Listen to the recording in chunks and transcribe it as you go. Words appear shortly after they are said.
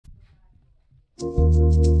can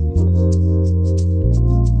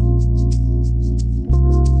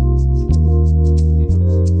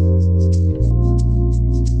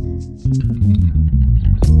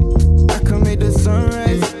make the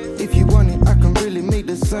sunrise. If you want it, I can really make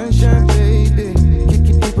the sunshine, baby.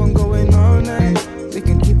 Keep on going all night. We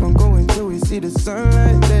can keep on going till we see the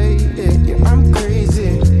sunlight, lady. Yeah, I'm crazy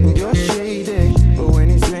and you're shady, but when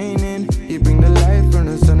it's raining, you bring the light from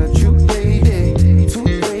the sun, a true lady. Too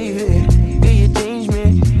wavy, yeah, you change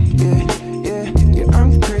me. Yeah,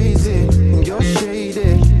 I'm crazy and you're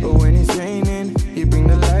shady, but when it's raining, you bring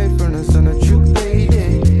the light from the sun, a true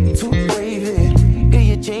lady. Too wavy, yeah,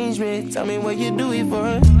 you change me. Tell me what you do it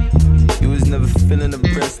for. You was never feeling the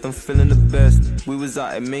breast, I'm feeling the best. We was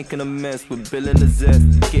out here making a mess with Bill and the zest.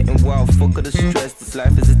 Getting wild, fuck all the stress, this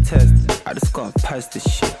life is a test. I just gotta pass this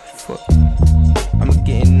shit, fuck. I'm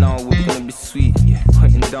getting now, we're gonna be sweet, yeah.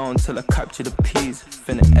 Hunting down till I capture the peas.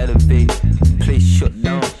 Finna elevate, place shut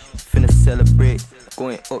down. Finna celebrate,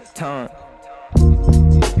 going uptown.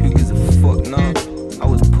 Who gives a fuck now? I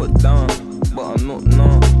was put down, but I'm not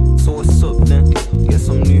now. So what's up then? Get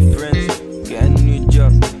some new friends, get a new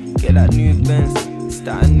job, get that new Benz,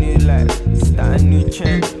 start a new life, start a new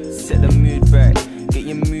trend, set the mood right, get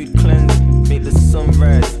your mood cleansed, make the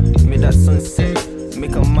sunrise, make that sunset,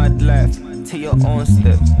 make a mad life, take your own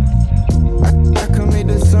steps. I can make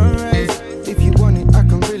the sunrise. If you want it, I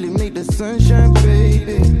can really make the sunshine,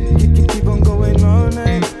 baby. Keep on going all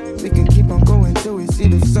night. We can keep on going till we see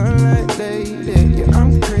the sunlight, lady. Yeah,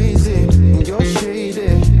 I'm crazy and you're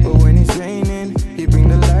shady, but when it's raining, you bring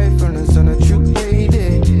the light from the sun, a true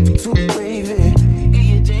lady. Too wavy, yeah,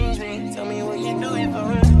 you change me. Tell me what you do it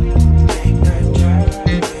for. Make that drive,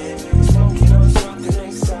 smoking on something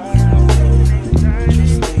exciting.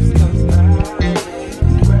 Just think about it,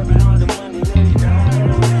 grabbing all the money, let it die.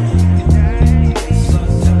 It's so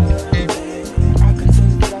tiring, I can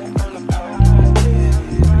take light on the pilot.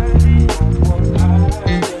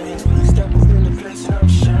 Step up in the place and I'm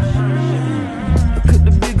shining. Look at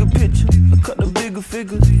the bigger picture, look at the bigger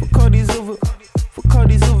figures. Fuck all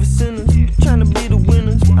these over sinners, tryna be the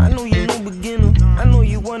winners. I know you're no beginner, I know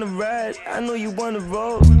you wanna ride, I know you wanna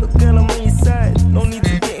roll. Look, girl, I'm on your side, no need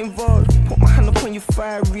to get involved. Put my hand up on your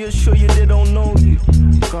fire, reassure you they don't know you.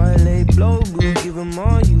 Gotta lay blow, boo, give them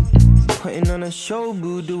all you. Putting on a show,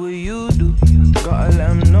 boo, do what you do. Gotta let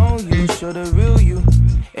them know you, show the real you.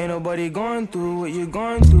 Ain't nobody going through what you're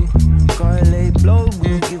going through. Gotta lay blow,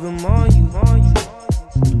 boo, give them all you.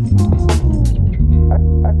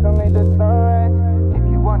 I can make the sunrise. If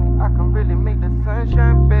you want it, I can really make the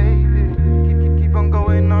sunshine, baby. Keep on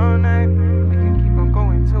going all night. We can keep on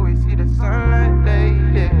going till we see the sunlight,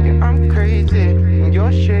 lady. Yeah, I'm crazy and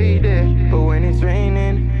you're shady, but when it's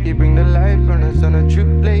raining, you bring the light from the sun, a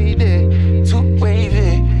true lady. Too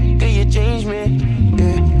wavy, yeah, you change me.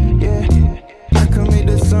 Yeah. I can make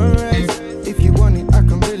the sunrise. If you want it, I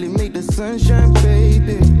can really make the sunshine,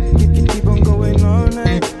 baby. Keep on going all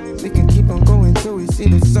night. We can keep on going till we see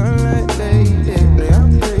the sunlight, lady. Yeah,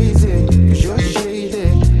 I'm crazy, cause you're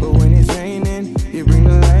shady, but when it's raining, you bring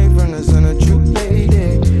the light from the sun, a true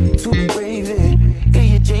lady. Too wavy, yeah,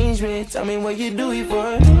 you change me. Tell me what you do it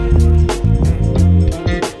for.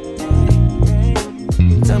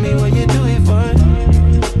 Tell me what you do.